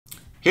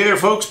Hey there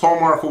folks, Paul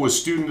Markle with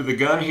Student of the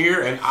Gun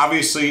here, and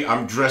obviously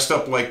I'm dressed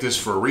up like this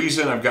for a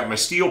reason. I've got my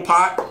steel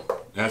pot,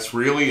 that's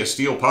really a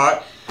steel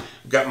pot.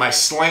 I've got my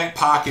slant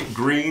pocket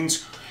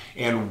greens,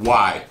 and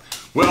why?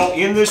 Well,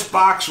 in this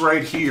box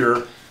right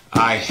here,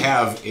 I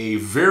have a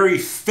very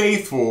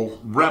faithful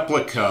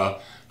replica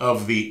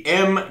of the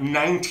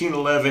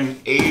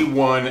M1911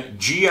 A1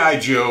 G.I.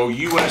 Joe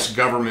U.S.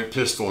 government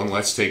pistol, and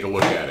let's take a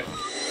look at it.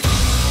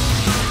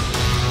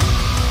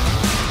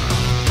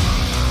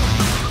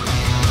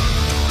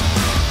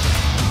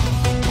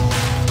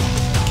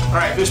 All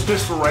right, this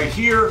pistol right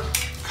here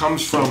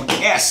comes from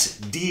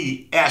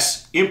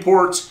SDS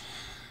Imports.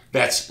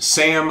 That's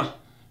Sam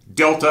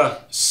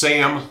Delta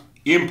Sam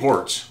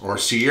Imports, or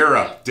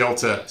Sierra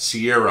Delta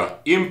Sierra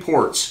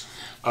Imports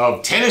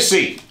of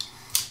Tennessee.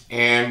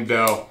 And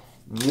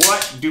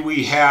what do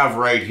we have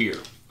right here?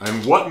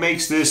 And what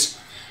makes this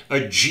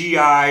a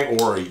GI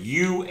or a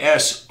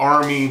U.S.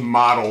 Army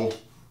model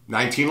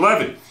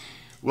 1911?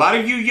 A lot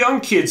of you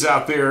young kids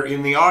out there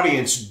in the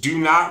audience do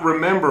not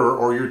remember,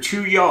 or you're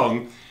too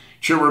young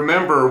to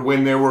remember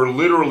when there were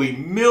literally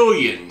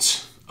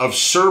millions of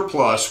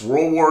surplus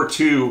World War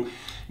II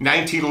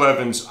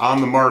 1911s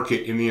on the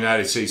market in the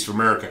United States of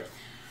America.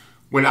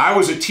 When I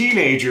was a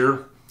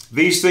teenager,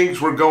 these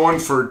things were going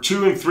for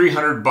 $200 and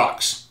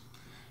 $300.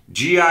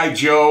 G.I.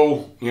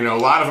 Joe, you know, a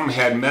lot of them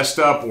had messed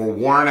up or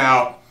worn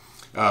out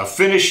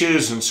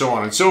finishes and so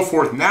on and so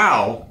forth.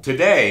 Now,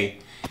 today,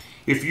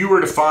 if you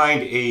were to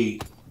find a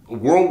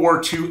World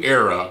War II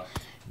era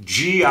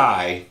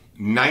GI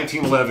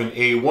 1911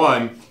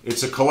 A1,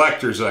 it's a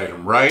collector's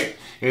item, right?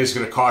 And it's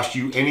going to cost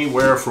you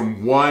anywhere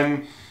from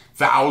 $1,000,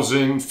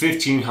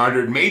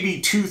 $1,500,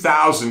 maybe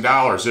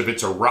 $2,000 if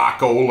it's a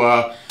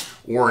Rockola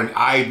or an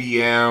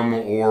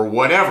IBM or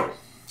whatever.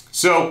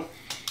 So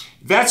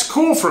that's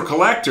cool for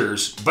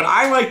collectors, but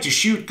I like to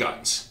shoot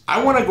guns.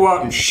 I want to go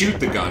out and shoot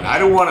the gun. I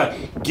don't want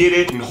to get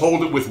it and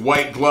hold it with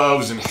white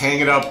gloves and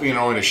hang it up, you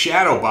know, in a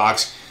shadow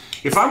box.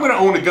 If I'm going to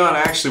own a gun, I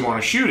actually want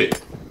to shoot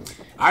it.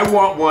 I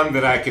want one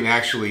that I can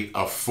actually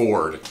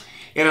afford.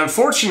 And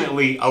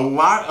unfortunately, a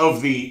lot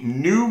of the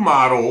new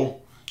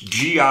model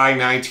GI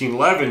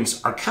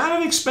 1911s are kind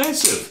of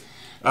expensive.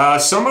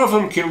 Some of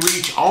them can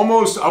reach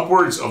almost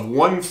upwards of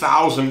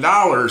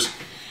 $1,000.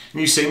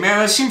 And you say, man,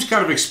 that seems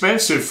kind of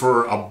expensive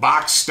for a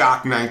box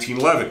stock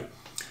 1911.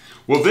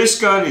 Well, this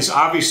gun is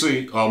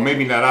obviously, well,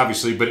 maybe not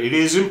obviously, but it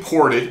is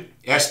imported.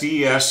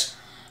 SDS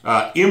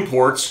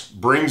Imports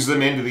brings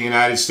them into the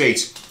United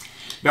States.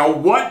 Now,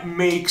 what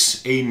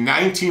makes a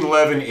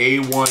 1911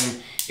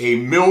 A1 a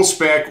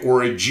mil-spec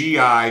or a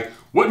GI?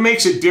 What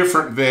makes it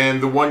different than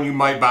the one you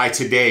might buy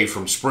today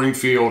from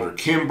Springfield or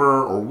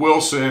Kimber or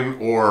Wilson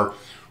or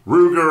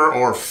Ruger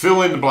or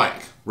fill in the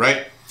blank,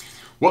 right?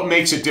 What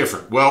makes it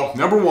different? Well,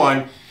 number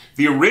one,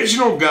 the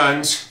original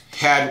guns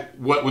had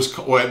what was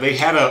called, they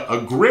had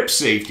a grip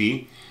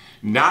safety,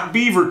 not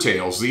beaver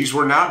tails. These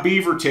were not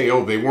beaver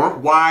tail. They weren't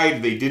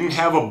wide. They didn't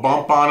have a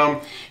bump on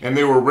them, and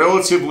they were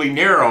relatively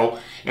narrow.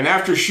 And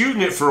after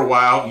shooting it for a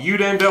while, you'd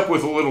end up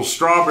with a little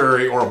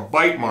strawberry or a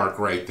bite mark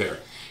right there.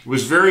 It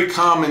was very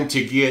common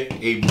to get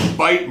a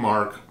bite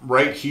mark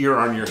right here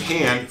on your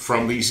hand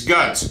from these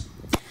guns.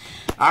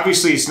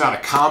 Obviously, it's not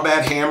a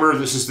combat hammer.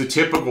 This is the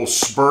typical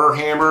spur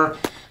hammer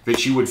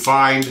that you would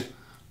find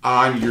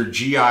on your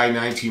GI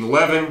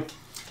 1911.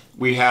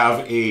 We have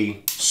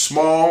a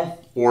small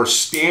or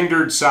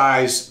standard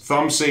size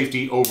thumb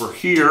safety over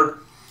here,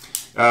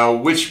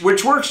 which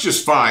works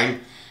just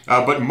fine.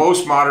 But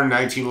most modern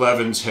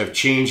 1911s have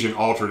changed and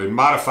altered and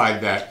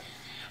modified that.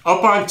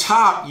 Up on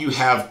top, you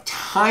have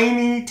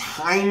tiny,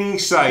 tiny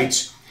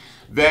sights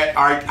that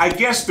are, I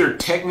guess they're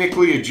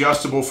technically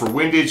adjustable for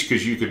windage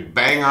because you could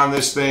bang on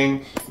this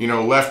thing, you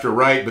know, left or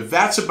right, but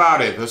that's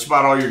about it. That's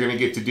about all you're going to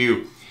get to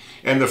do.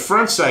 And the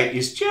front sight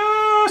is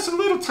just a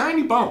little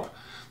tiny bump.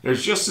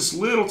 There's just this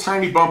little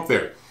tiny bump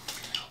there.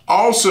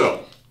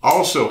 Also,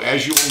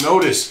 as you will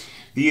notice,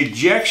 the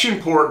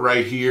ejection port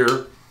right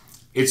here,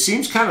 it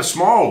seems kind of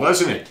small,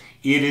 doesn't it?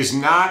 It is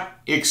not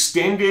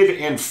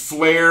extended and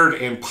flared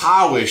and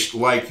polished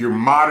like your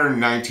modern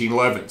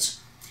 1911s.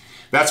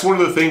 That's one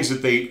of the things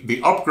that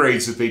the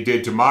upgrades that they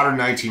did to modern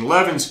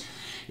 1911s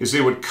is they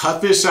would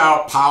cut this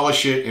out,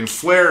 polish it, and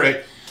flare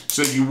it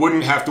so you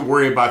wouldn't have to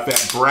worry about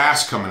that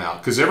brass coming out.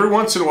 Because every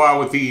once in a while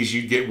with these,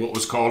 you get what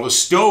was called a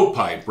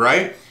stovepipe,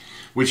 right?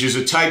 Which is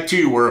a type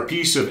 2 where a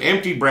piece of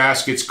empty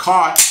brass gets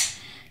caught,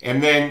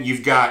 and then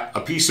you've got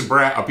a piece of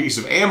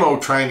ammo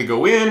trying to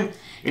go in,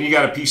 and you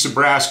got a piece of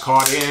brass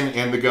caught in,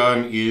 and the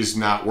gun is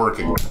not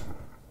working.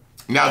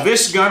 Now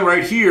this gun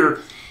right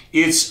here,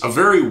 it's a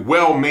very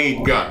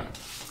well-made gun.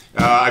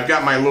 I've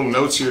got my little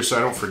notes here so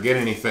I don't forget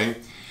anything.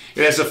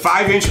 It has a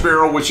 5-inch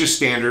barrel, which is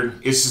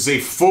standard. This is a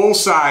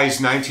full-size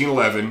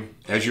 1911,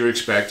 as you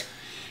expect.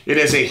 It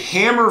has a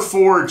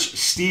hammer-forged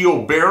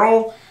steel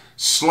barrel,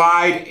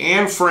 slide,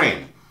 and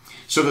frame.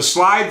 So the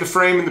slide, the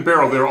frame, and the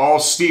barrel, they're all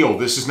steel.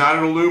 This is not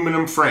an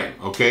aluminum frame,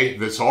 okay?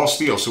 That's all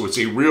steel, so it's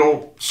a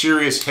real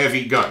serious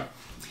heavy gun.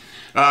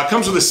 It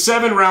comes with a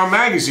 7-round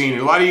magazine,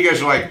 and a lot of you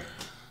guys are like,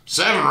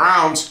 7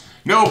 rounds?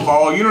 No,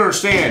 Paul, you don't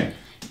understand.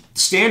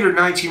 Standard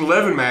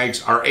 1911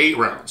 mags are 8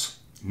 rounds.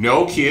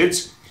 No,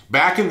 kids.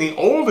 Back in the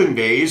olden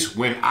days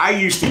when I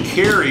used to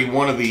carry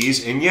one of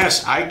these, and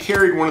yes, I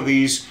carried one of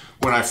these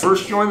when I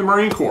first joined the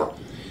Marine Corps.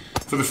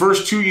 For the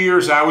first 2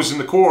 years I was in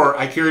the Corps,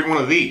 I carried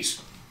one of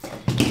these.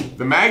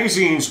 The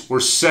magazines were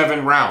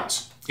 7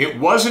 rounds. It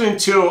wasn't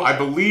until, I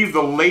believe,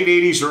 the late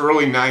 80s or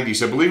early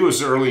 90s, I believe it was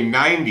the early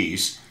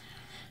 90s,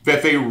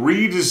 that they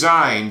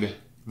redesigned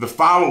the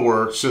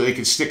follower so they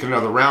could stick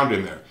another round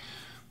in there.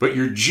 But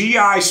your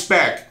GI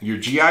spec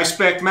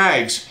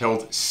mags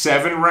held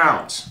 7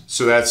 rounds.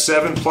 So that's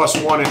 7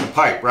 plus 1 in the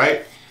pipe,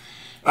 right?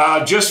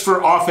 Just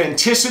for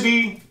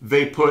authenticity,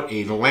 they put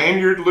a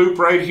lanyard loop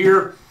right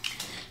here.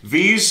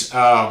 These,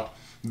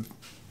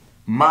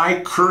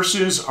 my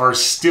curses are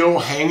still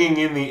hanging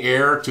in the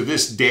air to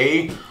this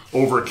day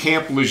over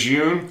Camp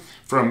Lejeune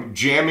from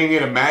jamming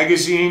in a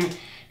magazine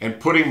and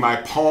putting my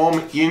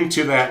palm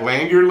into that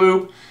lanyard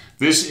loop.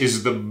 This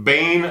is the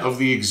bane of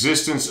the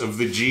existence of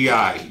the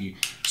GI. You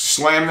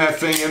slam that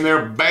thing in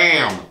there,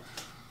 bam!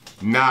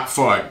 Not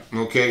fun,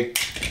 okay?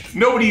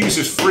 Nobody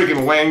uses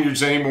friggin'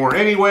 lanyards anymore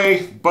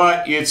anyway,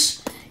 but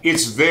it's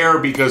there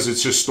because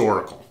it's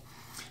historical.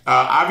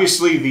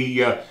 Obviously,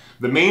 the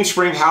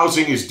mainspring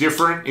housing is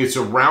different. It's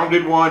a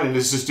rounded one, and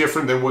this is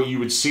different than what you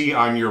would see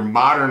on your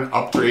modern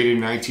upgraded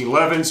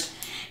 1911s.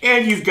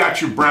 And you've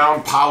got your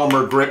brown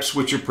polymer grips,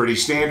 which are pretty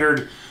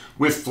standard,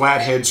 with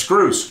flathead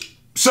screws.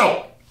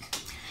 So,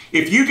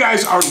 if you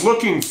guys are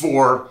looking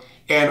for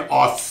an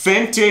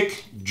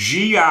authentic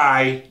GI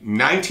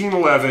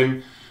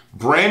 1911,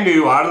 brand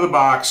new, out of the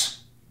box.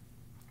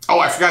 Oh,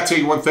 I forgot to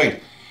tell you one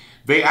thing.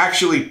 They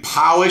actually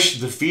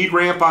polished the feed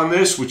ramp on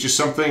this, which is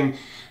something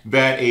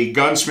that a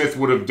gunsmith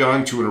would have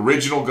done to an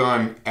original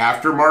gun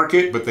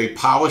aftermarket, but they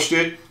polished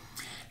it.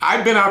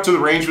 I've been out to the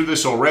range with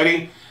this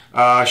already.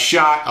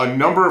 Shot a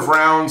number of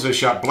rounds. I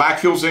shot Black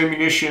Hills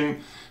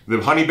ammunition,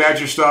 the Honey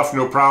Badger stuff,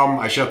 no problem.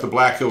 I shot the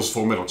Black Hills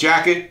Full Metal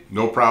Jacket,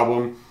 no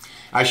problem.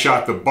 I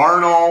shot the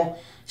Barnaul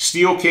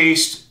steel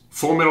cased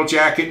Full Metal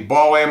Jacket,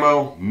 ball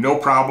ammo, no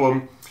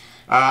problem.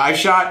 I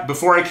shot,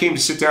 before I came to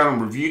sit down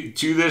and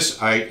review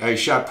this, I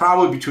shot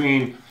probably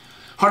between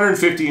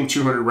 150 and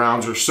 200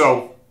 rounds or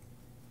so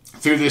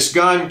through this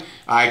gun.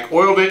 I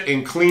oiled it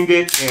and cleaned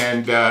it,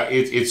 and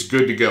it's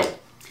good to go.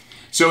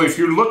 So if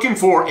you're looking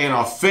for an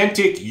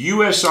authentic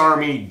U.S.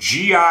 Army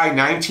GI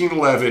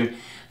 1911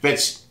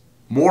 that's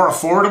more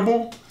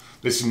affordable,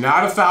 that's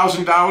not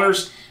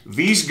 $1,000,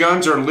 these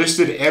guns are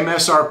listed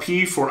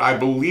MSRP for, I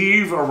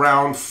believe,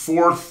 around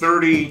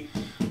 $430,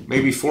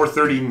 maybe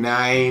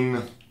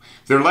 $439.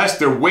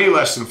 They're way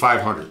less than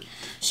 $500.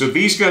 So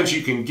these guns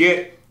you can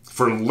get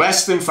for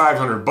less than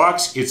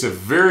 $500. It's a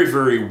very,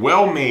 very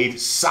well-made,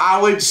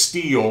 solid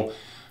steel,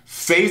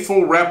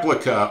 faithful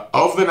replica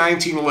of the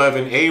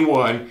 1911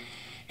 A1,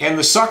 and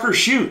the sucker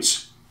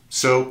shoots.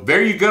 So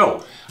there you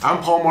go.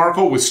 I'm Paul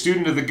Markle with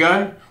Student of the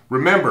Gun.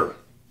 Remember,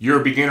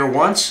 you're a beginner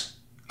once,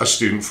 a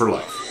student for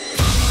life.